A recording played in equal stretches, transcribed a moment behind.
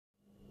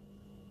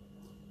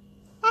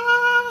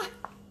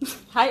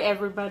Hi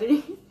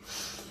everybody.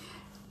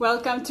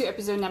 Welcome to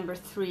episode number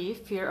 3,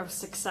 Fear of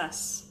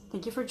Success.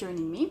 Thank you for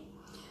joining me.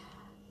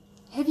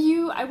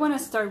 I want to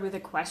start with a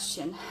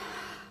question.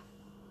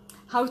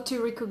 How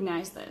to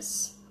recognize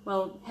this?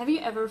 Well, have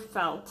you ever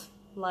felt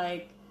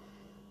like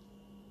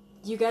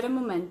you got a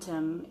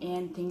momentum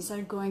and things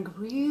are going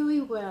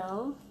really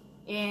well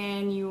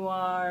and you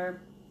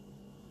are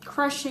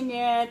crushing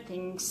it,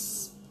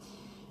 things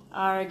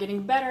are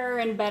getting better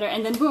and better,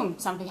 and then boom,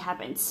 something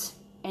happens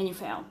and you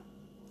fail?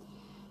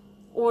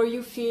 Or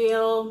you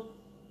feel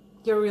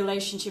your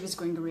relationship is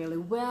going really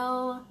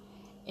well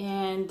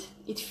and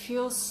it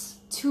feels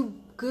too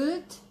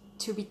good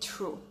to be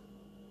true.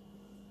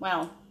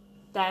 Well,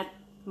 that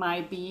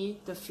might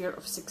be the fear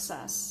of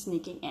success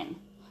sneaking in.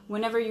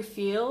 Whenever you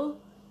feel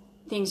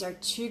things are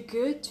too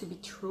good to be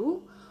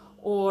true,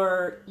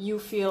 or you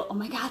feel, oh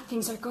my God,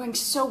 things are going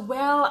so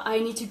well, I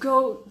need to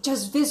go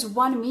just this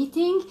one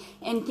meeting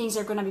and things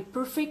are gonna be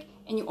perfect,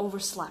 and you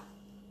overslept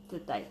the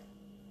day.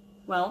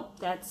 Well,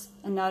 that's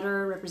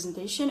another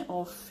representation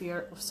of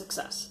fear of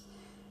success.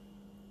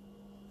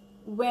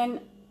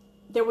 When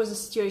there was a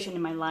situation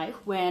in my life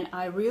when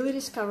I really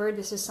discovered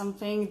this is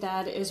something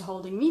that is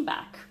holding me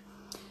back.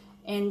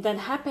 And that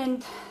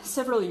happened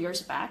several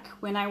years back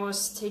when I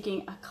was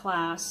taking a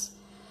class.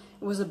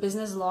 It was a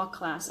business law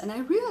class, and I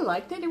really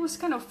liked it. It was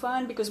kind of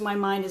fun because my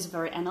mind is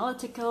very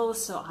analytical,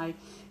 so it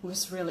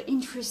was really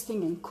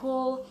interesting and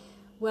cool.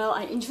 Well,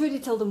 I enjoyed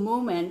it till the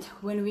moment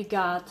when we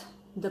got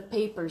the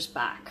papers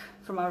back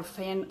from our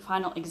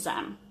final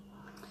exam.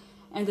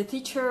 And the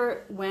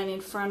teacher went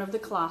in front of the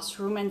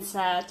classroom and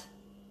said,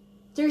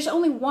 there's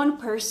only one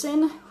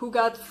person who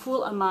got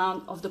full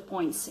amount of the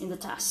points in the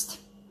test.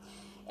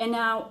 And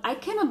now I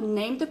cannot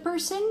name the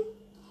person,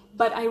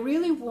 but I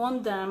really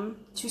want them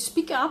to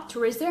speak up, to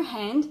raise their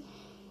hand,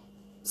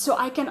 so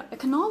I can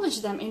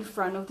acknowledge them in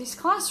front of this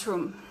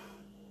classroom.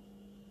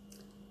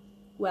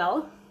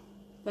 Well,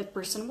 that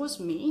person was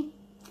me,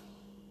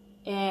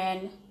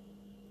 and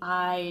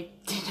I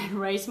didn't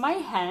raise my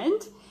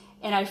hand,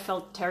 and I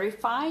felt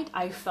terrified.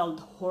 I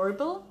felt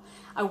horrible.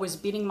 I was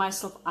beating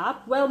myself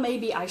up. Well,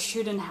 maybe I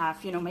shouldn't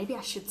have, maybe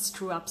I should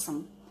screw up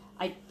some.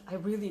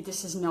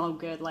 This is no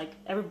good. Like,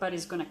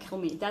 everybody's gonna kill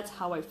me. That's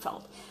how I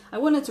felt. I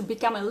wanted to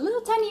become a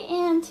little tiny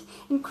ant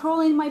and crawl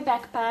in my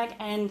backpack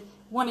and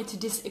wanted to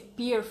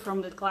disappear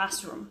from the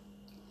classroom.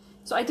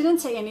 So I didn't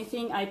say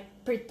anything.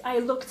 I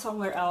looked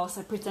somewhere else.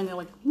 I pretended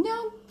like,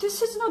 no,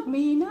 this is not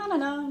me.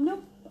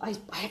 No. I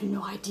have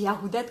no idea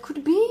who that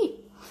could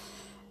be.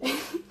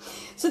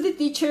 So the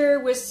teacher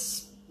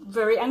was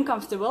very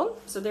uncomfortable.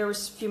 So there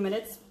was a few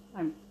minutes,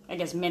 I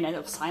guess minute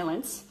of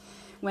silence,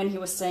 when he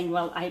was saying,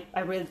 well, I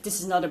really, this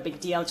is not a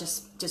big deal.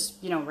 Just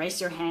raise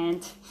your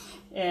hand.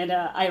 And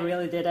I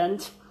really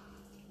didn't.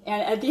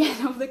 And at the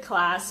end of the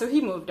class, so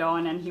he moved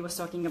on and he was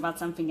talking about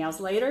something else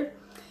later.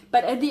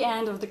 But at the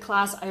end of the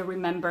class, I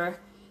remember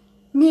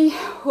me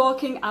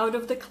walking out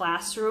of the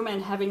classroom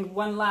and having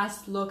one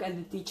last look at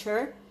the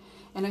teacher.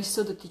 And I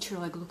saw the teacher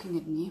like looking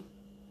at me,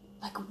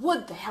 like,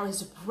 what the hell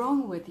is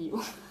wrong with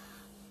you?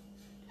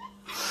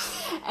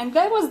 And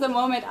that was the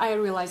moment I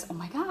realized, oh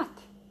my God,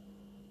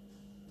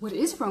 what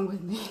is wrong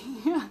with me?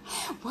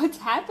 What's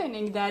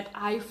happening that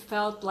I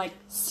felt like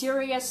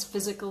serious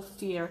physical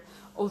fear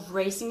of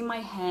raising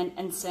my hand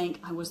and saying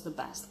I was the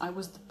best. I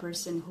was the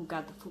person who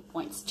got the full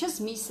points. Just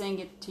me saying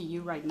it to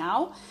you right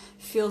now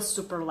feels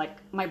super like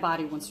my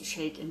body wants to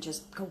shake and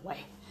just go away.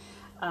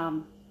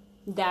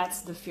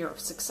 That's the fear of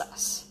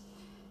success.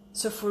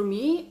 So for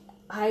me,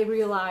 I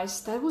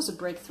realized that was a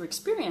breakthrough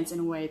experience in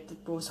a way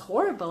that was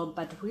horrible,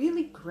 but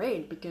really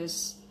great,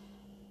 because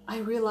I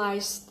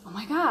realized, oh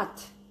my God,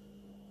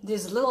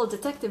 this little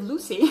detective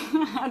Lucy,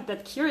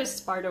 that curious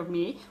part of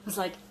me, was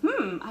like,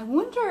 I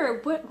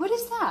wonder, what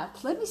is that?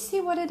 Let me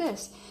see what it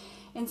is.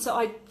 And so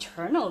I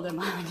journaled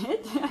about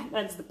it.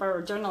 That's the power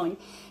of journaling.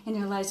 And I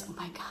realized, oh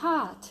my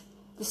God,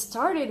 this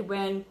started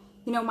when,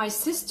 my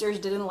sisters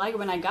didn't like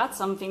when I got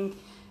something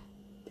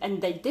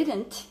and they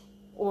didn't.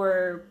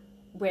 Or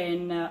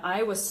when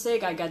I was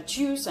sick, I got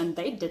juice and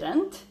they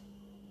didn't.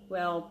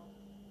 Well,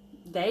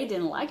 they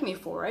didn't like me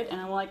for it.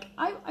 And I'm like,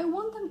 I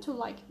want them to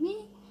like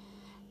me.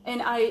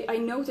 And I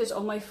noticed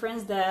all my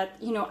friends that,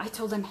 I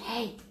told them,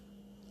 hey,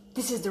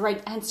 this is the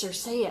right answer,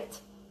 say it.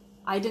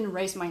 I didn't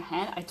raise my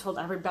hand. I told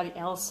everybody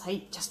else,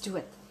 hey, just do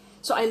it.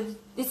 So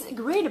it's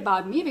great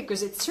about me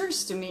because it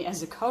serves to me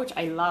as a coach.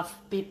 I love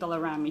people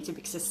around me to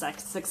be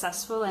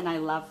successful, and I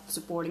love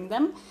supporting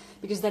them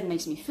because that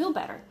makes me feel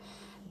better.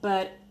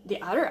 But the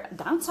other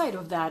downside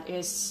of that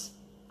is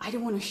I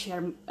don't want to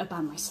share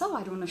about myself.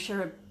 I don't want to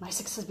share my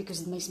success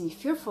because it makes me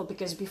fearful,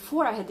 because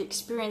before I had the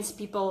experience,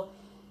 people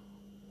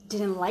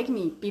didn't like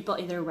me. People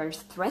either were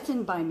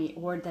threatened by me,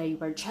 or they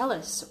were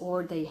jealous,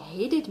 or they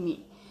hated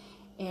me,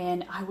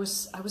 and I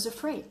was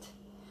afraid.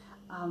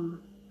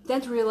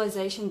 That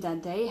realization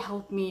that day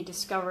helped me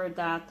discover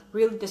that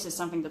really this is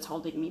something that's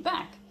holding me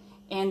back,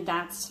 and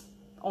that's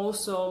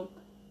also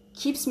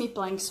keeps me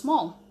playing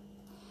small.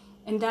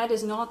 And that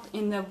is not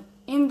in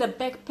the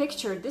big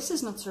picture. This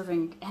is not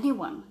serving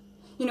anyone.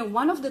 you know,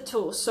 one of the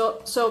tools,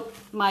 so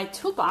my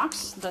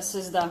toolbox, this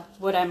is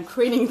what I'm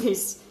creating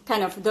this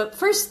kind of, the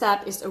first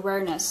step is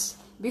awareness.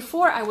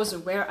 Before I was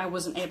aware, I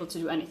wasn't able to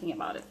do anything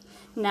about it.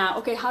 Now,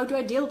 okay, how do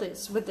I deal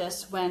with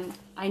this when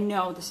I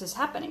know this is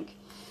happening?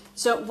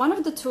 So one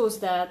of the tools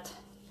that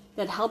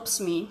helps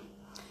me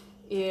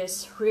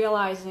is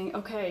realizing,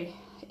 okay,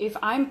 if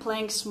I'm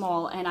playing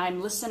small and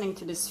I'm listening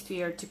to this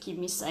fear to keep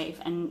me safe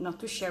and not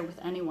to share with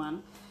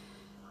anyone,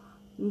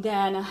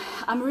 then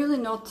I'm really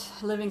not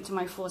living to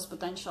my fullest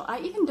potential. I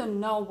even don't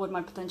know what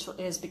my potential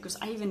is because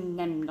I even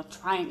am not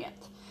trying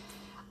it.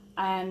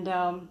 And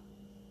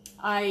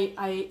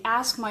I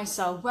ask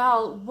myself,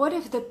 well, what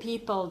if the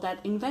people that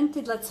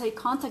invented, let's say,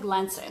 contact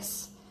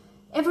lenses,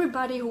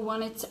 everybody who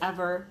wanted to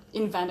ever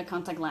invent a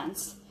contact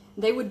lens,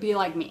 they would be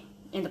like me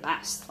in the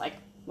past. Like,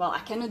 well, I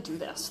cannot do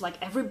this. Like,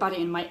 everybody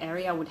in my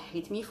area would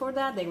hate me for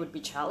that. They would be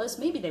jealous.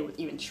 Maybe they would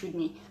even shoot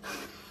me.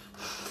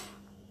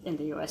 In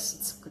the US,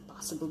 it could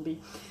possibly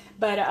be.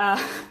 But,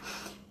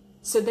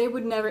 so they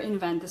would never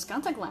invent this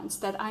contact lens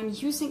that I'm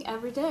using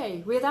every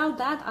day. Without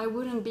that, I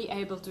wouldn't be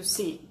able to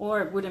see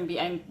or wouldn't be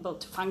able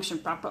to function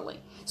properly.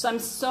 So I'm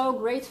so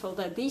grateful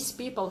that these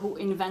people who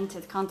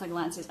invented contact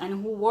lenses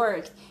and who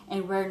worked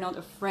and were not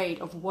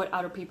afraid of what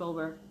other people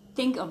were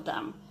think of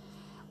them,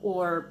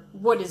 or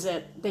what is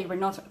it, they were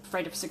not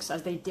afraid of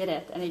success, they did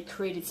it, and they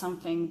created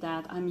something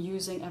that I'm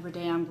using every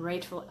day, I'm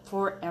grateful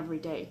for every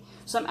day.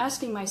 So I'm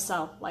asking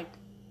myself, like,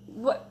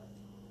 what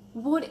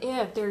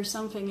if there's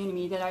something in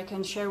me that I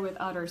can share with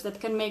others that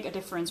can make a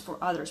difference for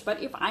others?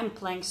 But if I'm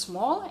playing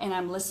small and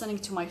I'm listening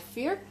to my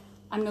fear,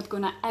 I'm not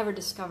gonna ever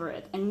discover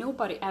it, and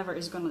nobody ever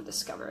is gonna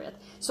discover it.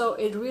 So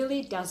it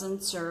really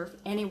doesn't serve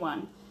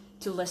anyone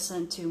to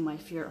listen to my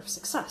fear of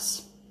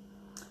success.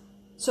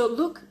 So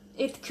look,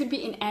 it could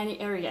be in any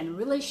area, in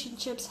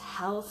relationships,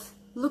 health.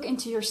 Look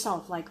into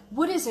yourself, like,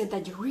 what is it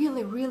that you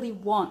really, really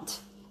want?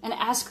 And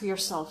ask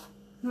yourself,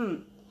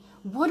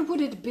 what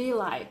would it be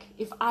like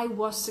if I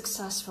was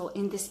successful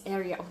in this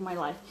area of my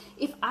life?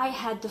 If I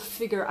had the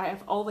figure I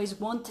have always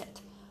wanted,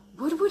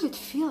 what would it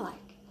feel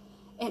like?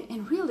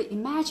 And really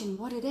imagine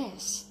what it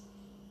is.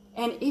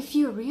 And if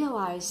you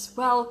realize,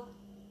 well,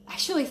 I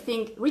actually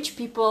think rich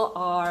people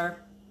are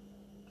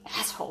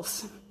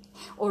assholes,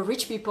 or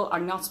rich people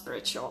are not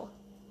spiritual.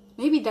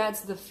 Maybe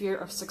that's the fear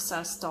of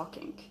success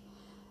talking.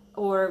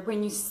 Or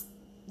when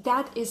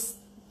that is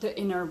the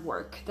inner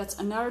work. That's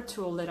another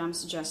tool that I'm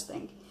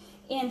suggesting.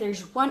 And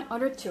there's one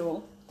other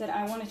tool that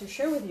I wanted to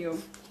share with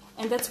you,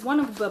 and that's one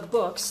of the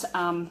books.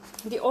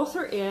 The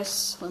author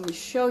is, let me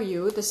show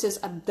you, this is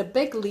The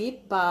Big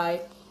Leap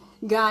by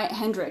Guy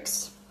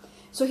Hendricks.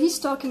 So he's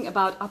talking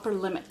about upper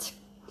limit.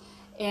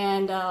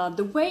 And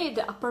the way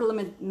the upper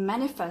limit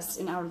manifests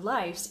in our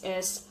lives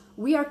is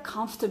we are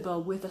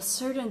comfortable with a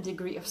certain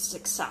degree of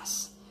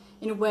success.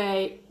 In a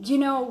way, you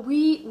know,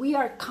 we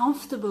are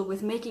comfortable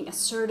with making a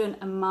certain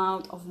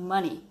amount of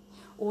money,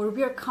 or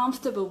we are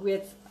comfortable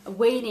with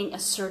weighing a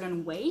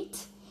certain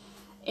weight.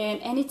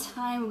 And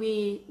anytime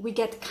we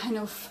get kind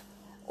of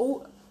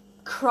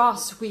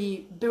cross,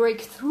 we break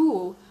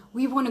through,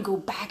 we want to go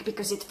back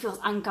because it feels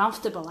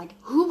uncomfortable. Like,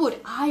 who would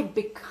I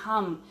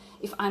become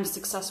if I'm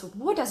successful?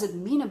 What does it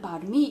mean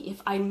about me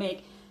if I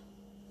make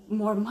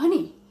more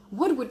money?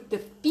 What would the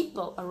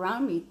people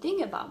around me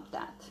think about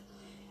that?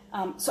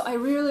 So I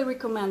really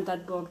recommend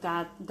that book.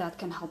 That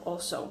can help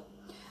also.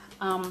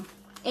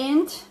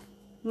 And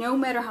no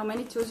matter how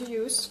many tools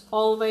you use,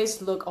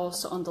 always look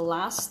also on the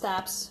last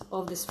steps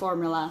of this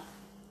formula.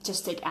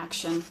 Just take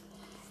action.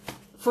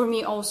 For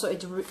me also,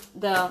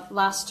 the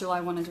last tool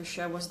I wanted to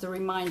share was the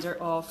reminder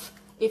of,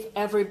 if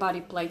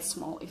everybody played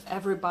small, if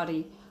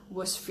everybody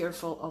was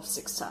fearful of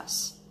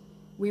success,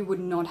 we would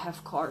not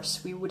have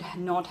cars, we would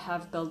not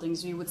have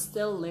buildings, we would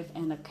still live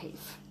in a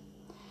cave.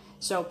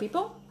 So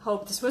people,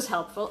 hope this was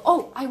helpful.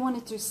 Oh, I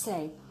wanted to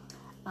say,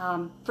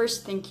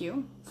 first, thank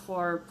you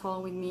for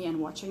following me and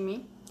watching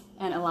me,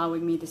 and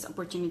allowing me this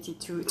opportunity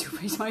to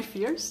face my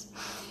fears.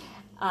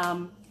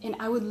 And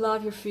I would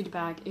love your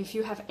feedback. If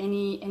you have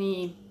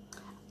any,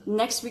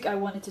 next week I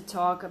wanted to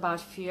talk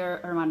about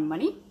fear around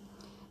money,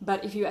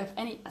 but if you have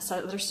any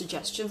other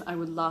suggestions, I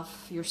would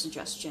love your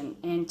suggestion.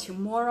 And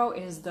tomorrow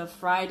is the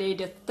Friday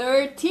the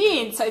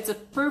 13th, so it's a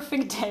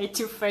perfect day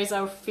to face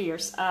our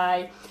fears.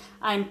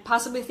 I'm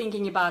possibly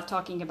thinking about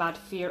talking about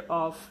fear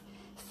of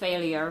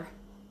failure,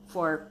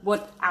 for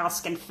what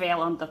else can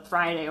fail on the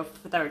Friday of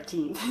the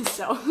 13th.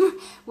 So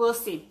we'll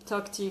see.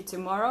 Talk to you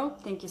tomorrow.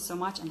 Thank you so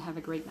much and have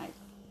a great night.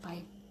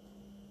 Bye.